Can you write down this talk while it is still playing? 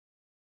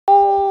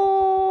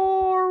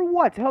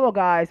What? Hello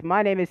guys,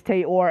 my name is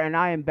Tayore and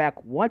I am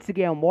back once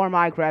again with more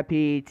Minecraft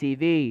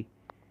PTV.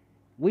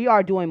 We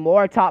are doing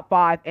more top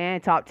 5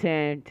 and top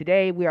 10.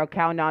 Today we are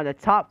counting down the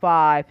top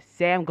 5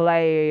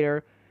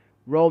 Samgladiator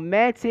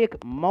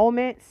romantic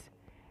moments.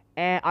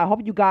 And I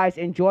hope you guys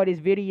enjoyed this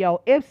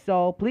video. If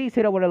so, please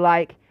hit it with a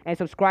like and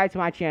subscribe to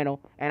my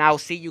channel. And I will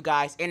see you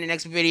guys in the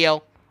next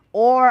video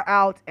or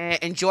out, and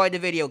enjoy the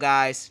video,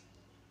 guys.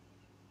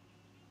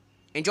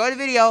 Enjoy the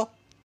video.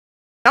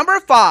 Number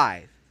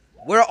 5.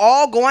 We're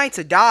all going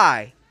to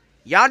die.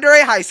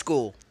 Yandere High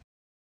School.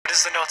 What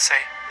does the note say?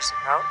 There's a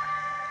note?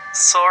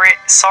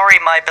 Sorry,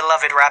 my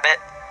beloved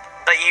rabbit,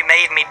 but you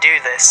made me do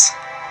this.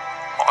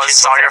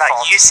 It's all your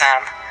fault. You,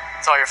 Sam.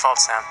 It's all your fault,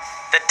 Sam.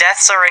 The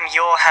deaths are in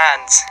your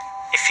hands.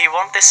 If you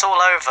want this all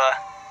over,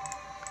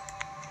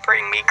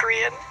 bring me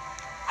Grian.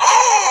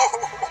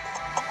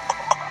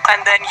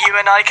 And then you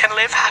and I can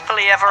live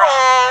happily ever after.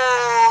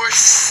 Oh,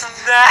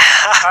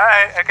 snap!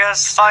 Alright, I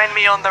guess find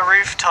me on the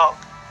rooftop.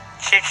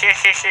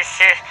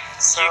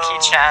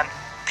 Yuki-chan.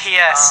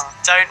 P.S.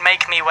 Don't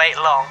make me wait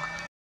long.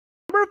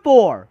 Number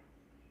 4.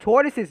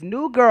 Tortoise's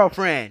new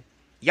girlfriend.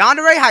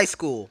 Yandere High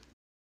School.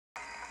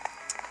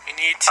 We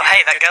need to. Oh,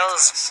 hey, that get to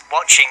girl's this.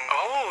 watching.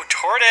 Oh,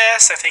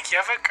 Tortoise, I think you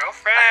have a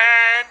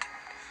girlfriend.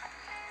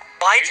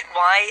 Why?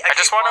 I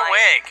just want a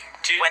wig.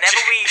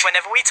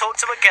 Whenever we talk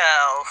to a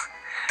girl,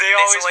 This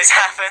always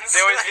happens.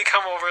 They always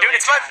become overly. Dude,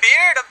 it's my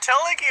beard. I'm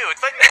telling you, it's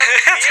my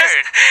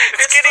beard.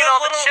 it's getting all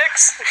the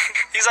chicks.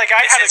 He's like,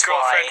 I had a This is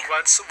girlfriend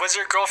once. Was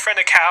your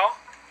girlfriend a cow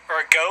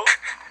or a goat?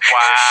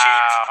 Wow. Or a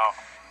sheep?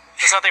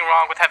 There's nothing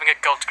wrong with having a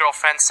goat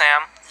girlfriend,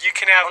 Sam. You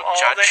can have Don't all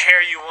judge. the hair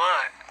you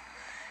want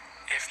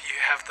if you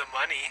have the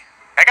money.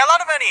 I got a lot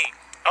of money.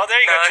 Oh,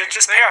 there you No, go.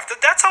 Just pay off.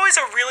 That's always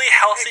a really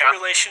healthy There you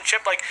go.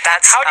 relationship. Like,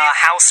 That's how do you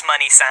house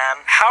money, Sam.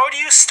 how do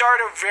you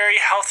start a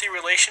very healthy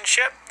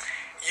relationship?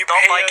 You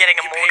Not by getting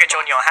a you pay mortgage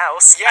on money. your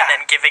house Yeah. and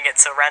then giving it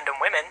to random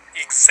women.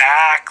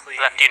 Exactly.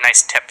 Left you a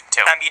nice tip,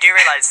 too. You do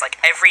realize, like,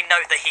 every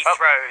note that he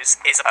throws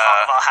is a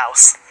part of our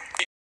house.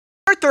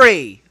 Number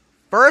 3.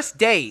 First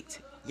date.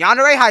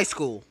 Yandere High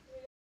School.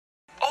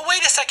 Oh,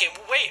 wait a second.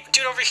 Wait,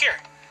 dude, over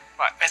here.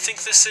 What? I think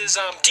this is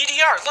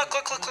DDR. Look.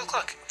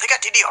 They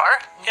got DDR?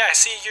 Yeah, I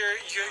see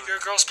your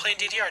girl's playing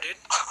DDR, dude.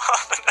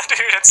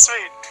 Dude, that's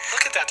sweet.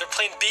 Look at that. They're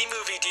playing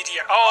B-movie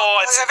DDR.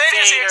 Oh, it's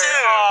Avengers here, Vader.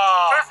 too.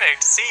 Oh.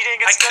 Perfect. See, you didn't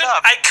get split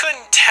up. I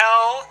couldn't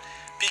tell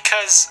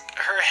because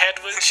her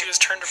head she was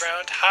turned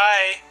around.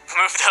 Hi.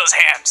 Move those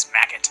hams,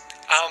 maggot.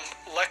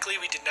 Luckily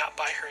we did not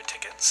buy her a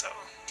ticket, so.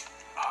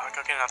 Oh,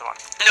 go get another one.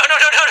 No,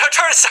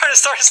 Tortoise. What?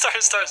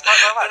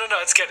 No,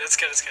 it's good. It's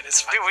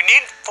fine. Dude, we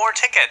need 4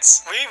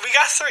 tickets. We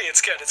got 3. It's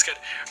good.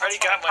 Already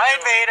got my.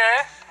 Hi,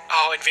 Invader.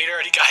 Oh, Invader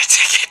already got a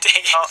ticket.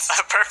 Dang it. Oh,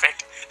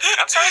 perfect.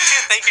 I'm starting to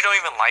think you don't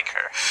even like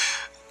her.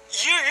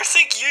 You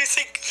think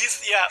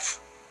yeah.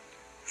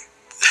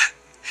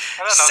 I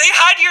don't know. Say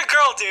hi to your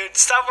girl, dude.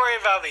 Stop worrying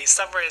about me.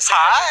 Stop worrying. Say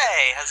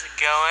Hi, how's it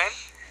going?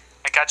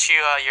 I got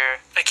you your.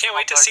 I can't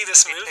wait to see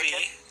this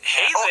movie.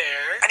 Hey Oh,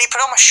 there. I need to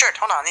put on my shirt.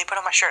 Hold on, I need to put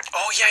on my shirt.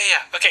 Oh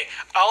yeah. Okay,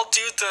 I'll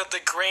do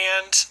the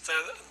grand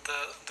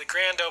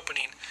grand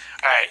opening.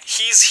 All right.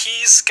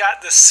 He's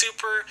got the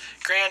super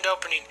grand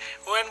opening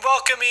when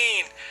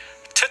welcoming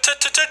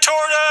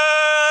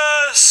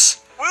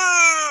Tortoise. Woo!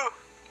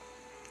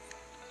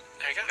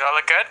 There you go. Do I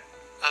look good?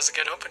 That was a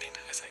good opening,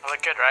 I think. I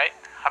look good, right?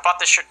 I bought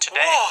this shirt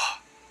today. Whoa!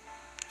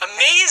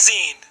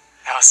 Amazing!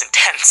 That was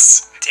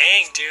intense.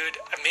 Dang, dude.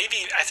 I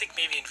think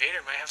maybe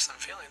Invader might have some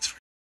feelings for you.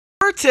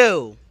 Number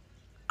 2.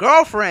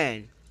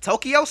 Girlfriend.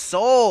 Tokyo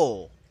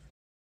Soul.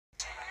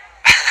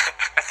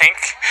 I think.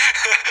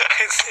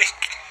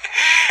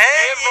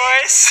 Hey,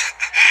 boys.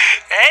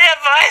 Hey,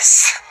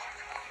 boys.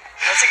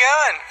 How's it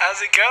going?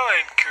 How's it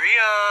going?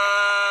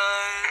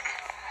 Grian.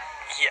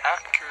 Yeah.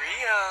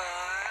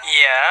 Grian.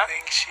 Yeah. I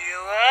think she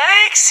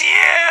likes you.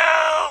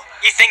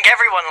 You think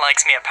everyone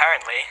likes me,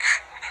 apparently.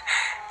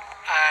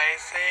 I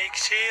think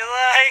she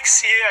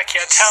likes you. I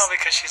can't tell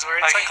because she's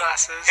wearing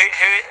sunglasses.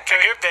 Come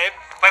here, babe.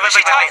 Wait, Who's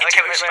she talking to?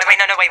 Who's she talking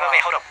no, wait,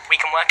 hold up. We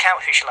can work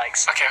out who she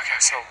likes. Okay.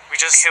 So we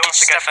just Who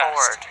wants to go step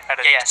forward.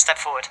 first? Yeah, step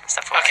forward.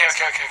 Okay.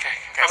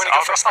 I'm gonna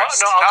I'll go first.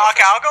 first. Oh, no, I'll go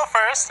Okay, I'll go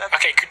first.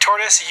 Okay,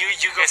 Tortoise, you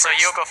go Okay, so first.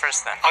 you'll go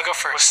first then. I'll go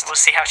first. We'll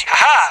see how she goes.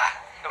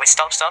 Aha! No, wait,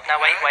 stop. Now,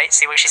 wait.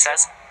 See what she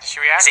says.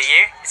 Should we ask? Is it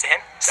you? Is it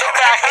him? Sit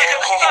back.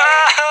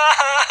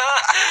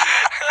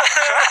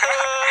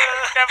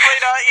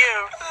 Definitely not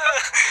you.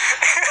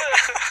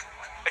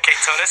 Okay,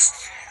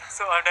 Tortoise.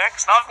 So I'm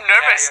next. I'm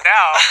nervous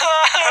now.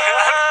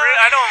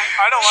 I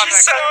don't want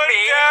She's that. so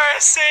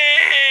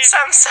embarrassing.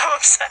 I'm so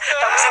upset.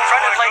 That was in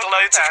front of like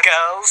loads of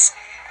girls.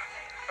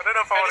 I don't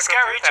know if I I want just to go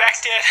got through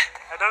rejected.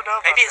 that. I don't know.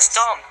 Maybe it's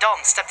Dom.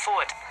 Dom, step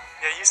forward.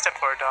 Yeah, you step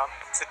forward, Dom.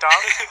 Is it Dom?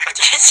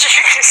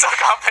 You're so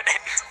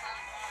confident.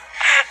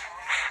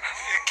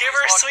 Give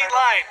her a Just walk sweet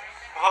right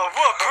line. Whoa,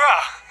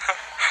 bruh.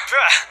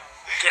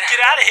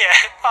 Get out of here.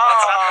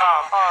 That's not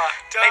Dom.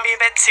 Dom, Maybe a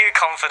bit too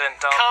confident,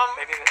 Dom.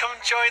 Maybe a bit. come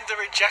join the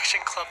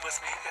rejection club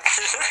with me.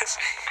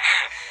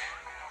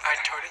 Alright,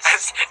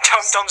 Tortoise.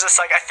 Dom's just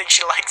like, I think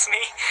she likes me.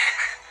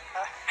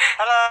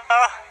 Hello.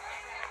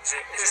 Is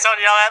it don't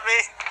yell at me?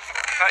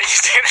 No, you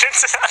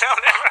didn't. No,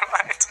 never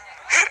mind.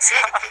 It's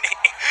not me.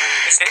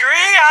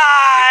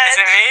 Grian! Is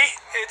it me?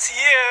 It's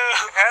you.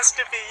 It has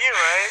to be you,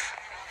 right?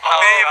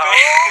 Oh, Maybe.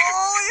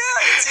 Oh,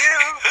 yeah, it's you.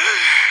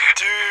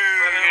 Dude,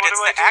 Dude,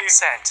 it's the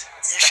accent.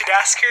 You should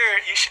ask her.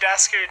 You should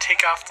ask her to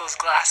take off those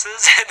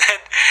glasses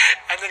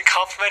and then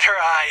compliment her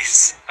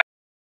eyes.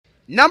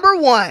 Number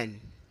 1.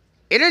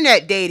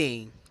 Internet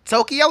dating.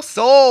 Tokyo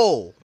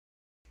Soul.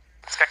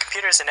 It's got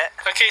computers in it.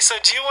 Okay, so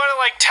do you want to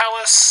tell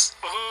us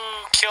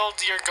who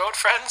killed your goat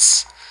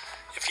friends?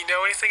 If you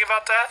know anything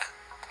about that?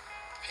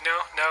 If you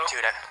know, no.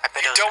 Dude, I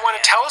bet You don't want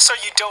to tell us, or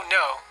you don't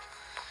know?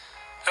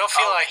 I don't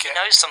feel like he it.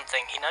 knows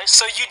something. He knows.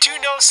 So you do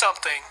know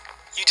something.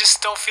 You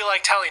just don't feel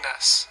like telling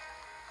us.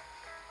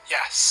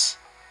 Yes.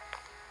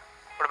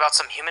 What about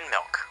some human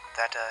milk? Would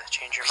that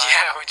change your mind?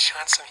 Yeah, would you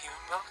want some human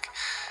milk?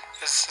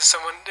 Is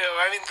someone? No,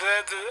 I mean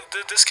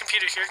this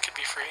computer here could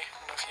be free. I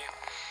don't know if you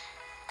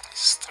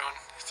just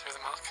threw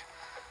the milk.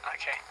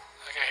 Okay.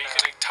 Okay, are you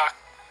gonna talk?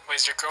 Wait,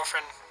 is your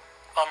girlfriend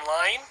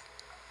online?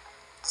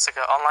 It's like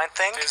an online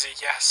thing? Busy,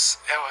 yes.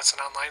 Oh, it's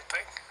an online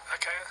thing.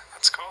 Okay,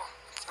 that's cool.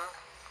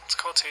 That's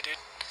cool too, dude.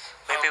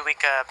 Maybe we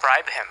could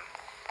bribe him.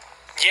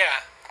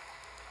 Yeah.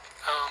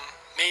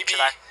 Maybe.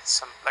 Like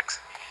some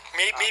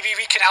Maybe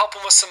we could help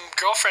him with some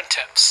girlfriend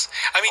tips.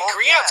 I mean, Oh,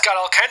 Griot's yeah. got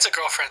all kinds of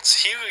girlfriends.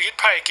 He'd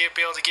probably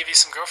be able to give you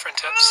some girlfriend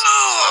tips.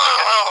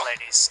 Oh,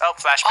 ladies. Oh,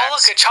 flashbacks. Oh,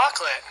 look, a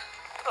chocolate.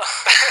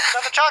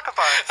 Another chocolate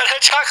bar. And a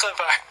chocolate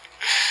bar.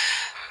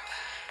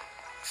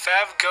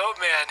 Fab Goat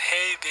Man,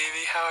 hey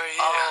baby, how are you?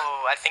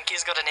 Oh, I think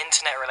he's got an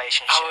internet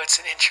relationship. Oh, it's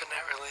an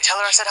internet relationship. Tell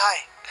her I said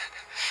hi.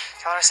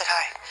 Tell her I said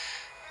hi.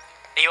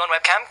 Are you on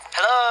webcam?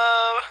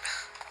 Hello?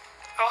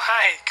 Oh,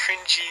 hi,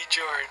 cringy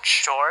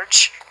George.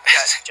 George?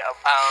 Yeah,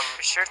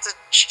 be sure to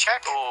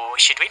check. Oh,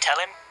 should we tell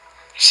him?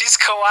 She's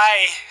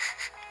kawaii.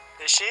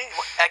 Is she?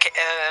 Okay,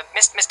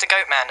 Mr.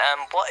 Goatman,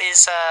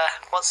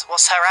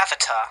 what's her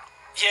avatar?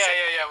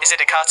 Yeah. Is it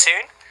a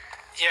cartoon?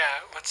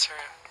 Yeah, what's her?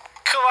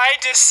 Kawaii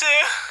desu.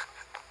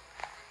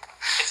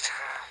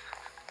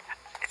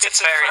 It's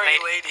a furry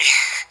lady.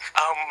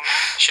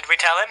 Should we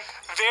tell him?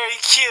 Very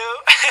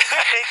cute.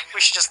 I think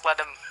we should just let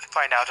him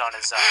find out on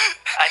his own.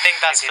 I think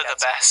that's for the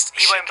best.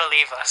 He won't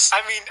believe us.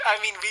 I mean,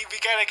 we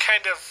gotta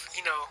kind of,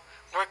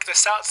 work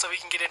this out so we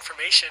can get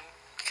information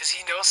because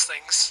he knows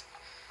things.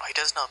 Oh, he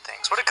does know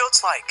things. What are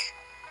goats like?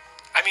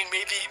 I mean,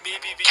 maybe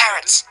we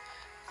Carrots.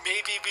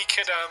 Maybe we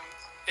could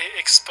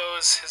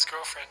expose his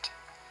girlfriend.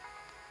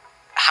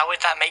 How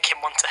would that make him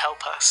want to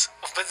help us?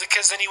 But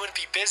because then he wouldn't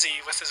be busy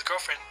with his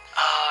girlfriend.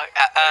 What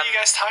are you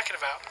guys talking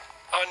about?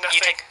 Oh,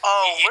 nothing.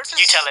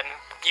 You tell him.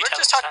 We're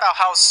just talking about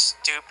how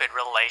stupid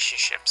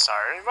relationships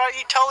are. Right?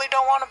 You totally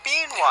don't want to be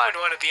in You one. would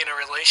want to be in a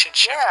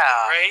relationship,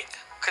 Yeah. right?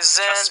 Because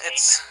then Trust me.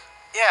 it's...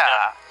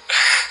 Yeah.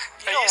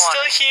 Are you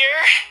still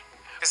here?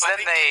 Because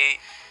then they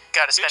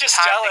gotta You're spend just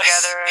time jealous.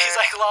 together. He's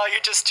like, lol,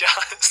 you're just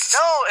jealous.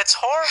 No, it's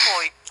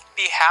horrible. You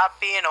be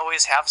happy and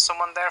always have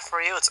someone there for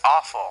you. It's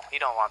awful. You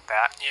don't want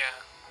that.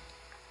 Yeah.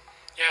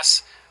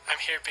 Yes, I'm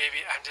here,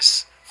 baby. I'm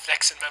just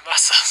flexing my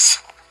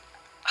muscles.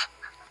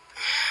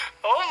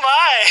 Oh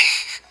my!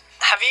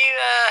 Have you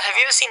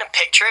ever seen a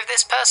picture of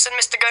this person,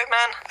 Mr.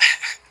 Goatman?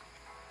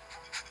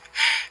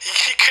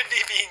 He could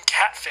be being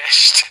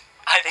catfished.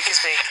 I think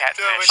he's being catfished.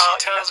 No, but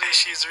she tells me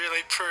she's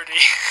really pretty.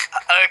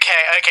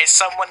 Okay,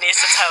 someone needs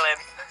to tell him.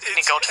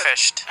 Being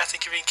goatfished. I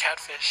think you're being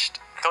catfished.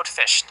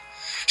 Goatfished.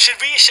 Should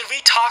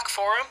we talk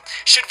for him?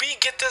 Should we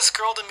get this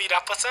girl to meet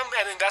up with him?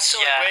 And then that's the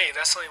only way.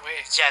 That's the only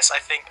way. Yes, I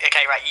think.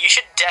 Okay, right. You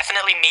should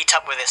definitely meet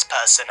up with this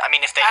person. I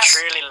mean, if they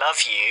truly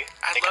love you,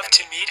 I'd love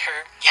to meet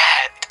her.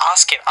 Yeah,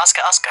 ask him. Ask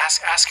her.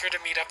 Ask her to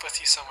meet up with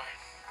you somewhere.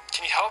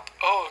 Can you help?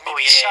 Oh,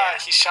 maybe yeah, he's shy.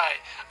 yeah. He's shy.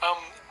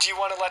 Do you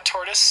want to let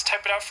Tortoise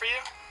type it out for you?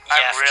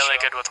 I'm really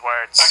good with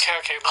words.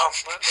 Okay.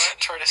 Let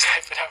Tortoise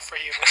type it out for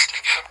you, Mr.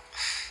 Go.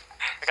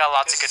 I got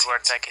lots of good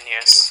words I can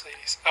use.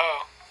 Ladies.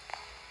 Oh.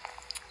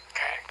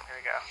 Okay. Here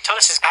we go.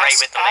 Tortoise is great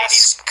with the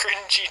ladies. Ask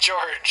cringy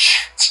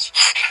George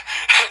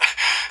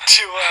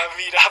to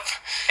meet up.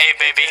 Hey,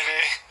 baby.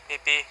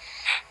 Baby.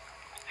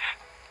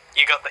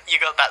 You got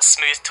that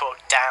smooth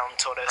talk down,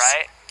 Tortoise.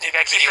 Right? You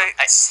gotta keep it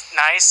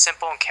nice,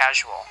 simple, and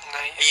casual.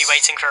 Nice. Are you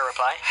waiting for a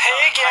reply?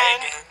 Hey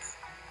again.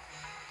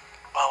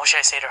 Well, what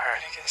should I say to her?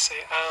 What are you gonna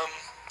say?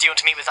 Do you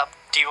want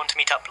to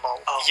meet up, lol?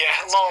 Oh, yeah,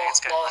 lol.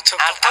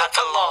 Add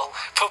the lol.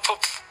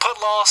 Put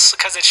lol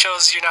because it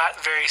shows you're not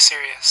very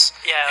serious.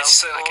 Yeah.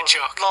 It's like a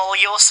joke. Lol,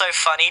 you're so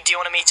funny. Do you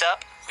want to meet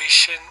up? We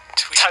should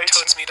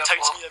totes meet up.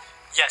 Lol.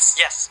 Yes,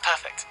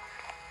 perfect.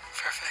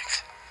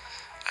 Perfect.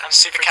 I'm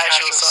super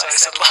casual, so I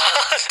said lol.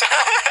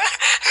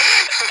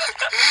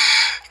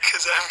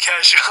 Because I'm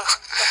casual.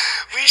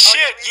 We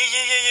should.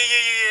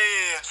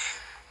 Yeah.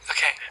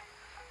 Okay.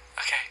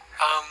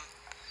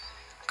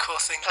 Cool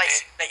thing.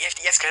 Place.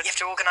 You have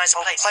to organize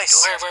a place.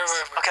 Where?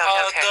 Okay.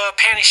 The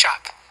panty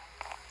shop.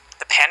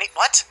 The panty?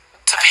 What?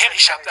 The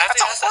panty shop. That's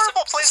a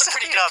horrible place That's a to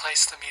pretty meet good up.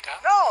 place to meet up.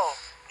 No.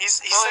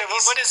 He's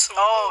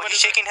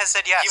shaking his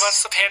head yes. He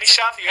wants the panty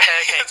shop?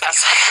 Okay,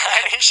 that's the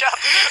panty shop.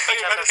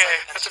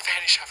 Okay, at the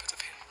panty shop.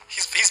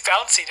 He's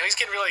bouncing. He's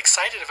getting really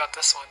excited about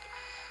this one.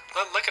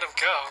 Look at him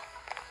go.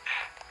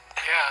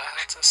 Yeah,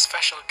 that's a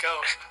special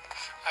goat.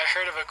 I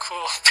heard of a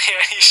cool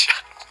panty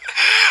shop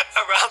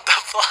around the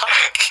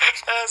block.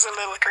 That was a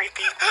little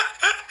creepy.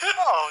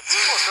 Oh, it's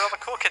cool. It's where all the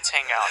cool kids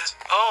hang out.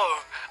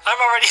 Oh, I'm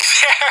already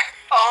there.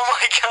 Oh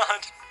my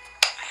god.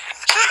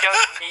 Should we go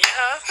meet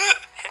her?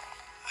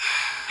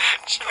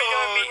 Should we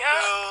go meet her?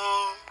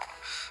 No.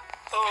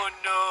 Oh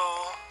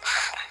no.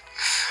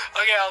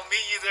 Okay, I'll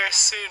meet you there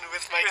soon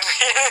with my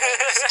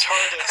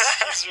tortoise.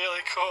 He's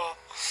really cool.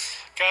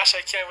 Gosh,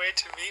 I can't wait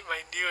to meet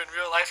my new and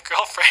real life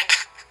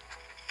girlfriend.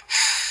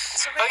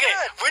 Okay,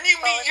 when you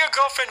meet your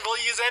girlfriend,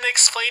 will you then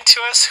explain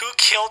to us who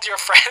killed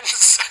your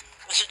friends?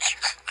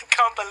 I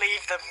can't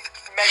believe the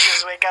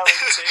measures we're going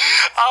to.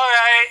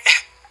 Alright.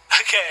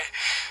 Okay.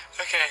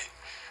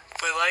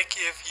 But like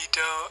if you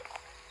don't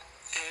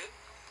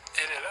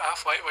hit it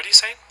off. What are you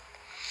saying?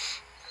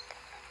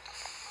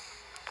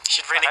 You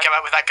should really come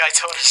out with that guy,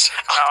 Tortoise.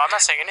 No, I'm not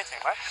saying anything,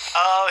 what?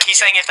 Oh,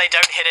 he's saying if they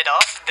don't hit it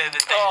off,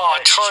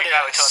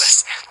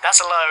 Tortoise.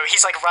 That's low.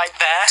 He's like right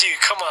there. Dude,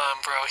 come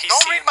on, bro.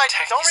 Don't read my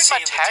text,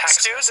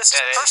 dude. This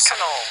is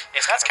personal.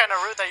 That's kind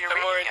of rude that you're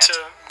reading it. I'm more into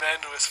men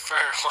with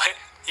fur. What?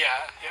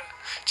 Yeah.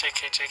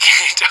 JK.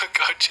 Don't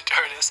go to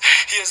Tortoise.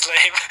 He is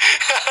lame.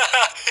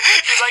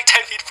 He's like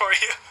 10 feet for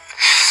you.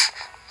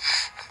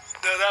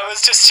 No, that was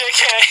just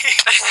JK.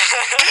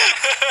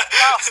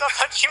 No, stop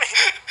touching me.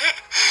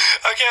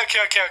 Okay.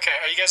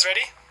 Are you guys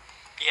ready?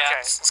 Yeah.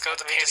 Okay, let's go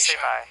to the panty shop.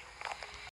 Bye.